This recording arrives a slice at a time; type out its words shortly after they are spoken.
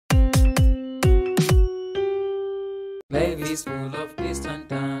Life is full of twists and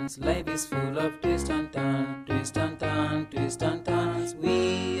turns. Life is full of twists and turns. Twists and turns, twists and turns.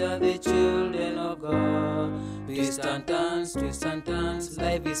 We are the children of God. Twists and turns, twists and turns.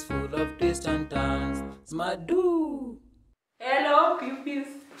 Life is full of twists and turns. Smadu. Hello pupils,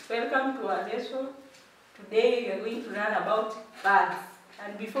 welcome to our lesson. Today we are going to learn about birds.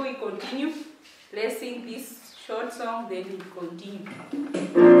 And before we continue, let's sing this short song, then we continue.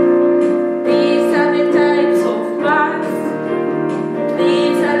 These are the types of birds.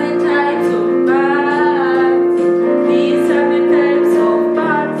 These are the types of birds. These are the types of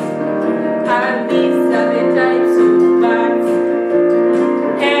birds. And these are the types of birds.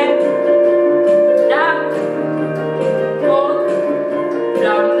 Hen, duck, hawk,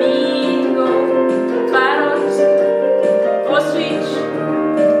 flamingo, parrot, ostrich.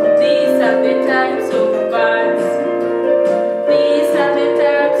 These are the types of birds. These are the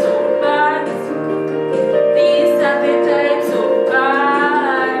types of birds. These are the types of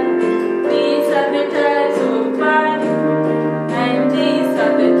birds. These are the types of birds. And these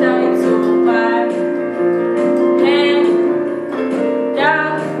are the types of birds. Hen,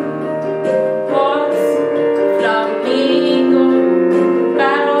 duck, hawks, flamingo,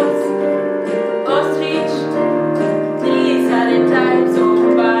 parrots, ostrich. These are the types of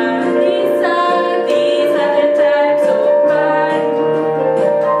birds. These are the types of birds.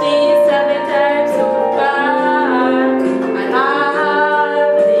 These are the types of birds. I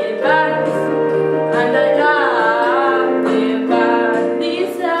love the birds, and I love the birds.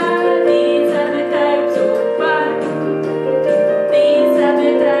 These are the types of birds. These are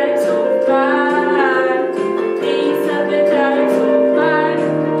the types of birds. These are the types of birds.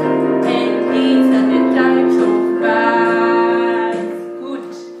 And these are the types of birds. Good.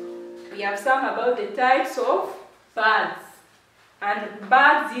 We have sung about the types of birds. And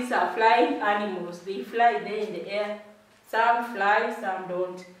birds, these are flying animals. They fly there in the air. Some fly, some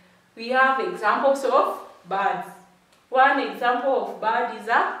don't. We have examples of birds. One example of bird is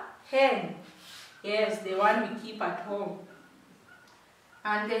a hen. Yes, the one we keep at home.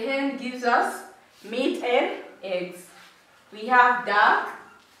 And the hen gives us meat and eggs. We have duck,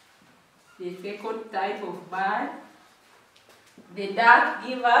 the second type of bird. The duck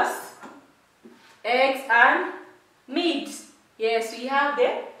gives us eggs and meat. Yes, we have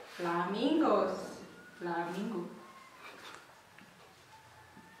the flamingos. Flamingos.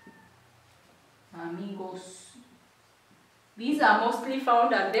 These are mostly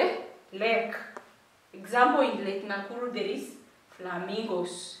found at the lake. Example, in Lake Nakuru there is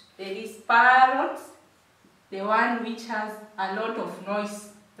flamingos. There is parrots, the one which has a lot of noise,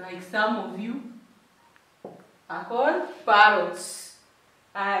 like some of you are called parrots.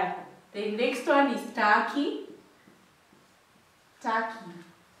 The next one is turkey. Turkey.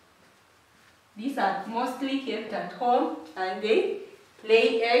 These are mostly kept at home and they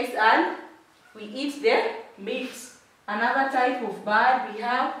lay eggs and we eat their meat. Another type of bird we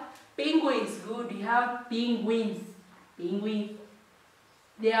have penguins. Good, we have penguins. Penguins.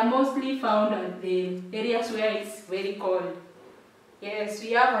 They are mostly found at the areas where it's very cold. Yes,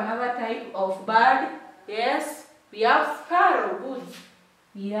 we have another type of bird. Yes, we have sparrow. Good.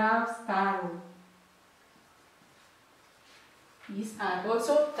 We have sparrow. These are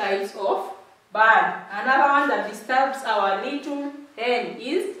also types of bird. Another one that disturbs our little hen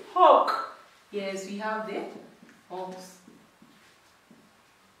is hawk. Yes, we have the hawks.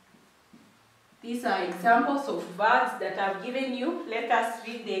 These are examples of birds that I've given you. Let us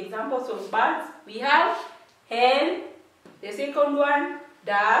read the examples of birds. We have hen, the second one,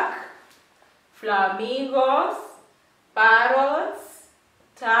 duck, flamingos, parrots,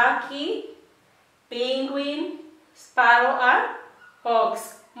 turkey, penguin, sparrow, and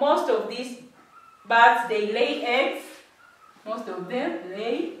hawks. Most of these birds, they lay eggs. Most of them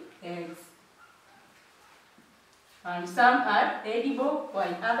lay eggs. And some are edible,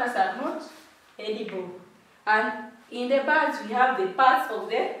 while others are not edible. And in the birds, we have the parts of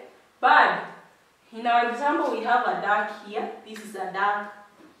the bird. In our example, we have a duck here. This is a duck.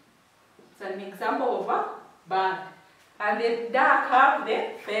 It's an example of a bird. And the duck have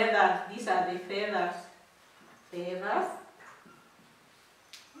the feathers. These are the feathers. Feathers.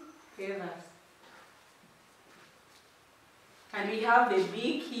 Feathers. And we have the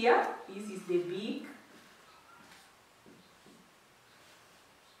beak here. This is the beak.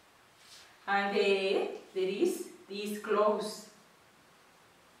 And there is these claws.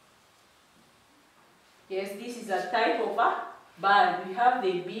 Yes, this is a type of a bird. We have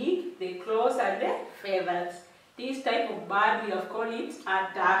the beak, the claws, and the feathers. This type of bird, we have called it a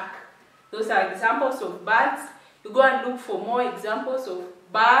duck. Those are examples of birds. You go and look for more examples of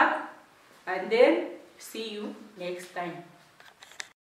bird, and then See you next time.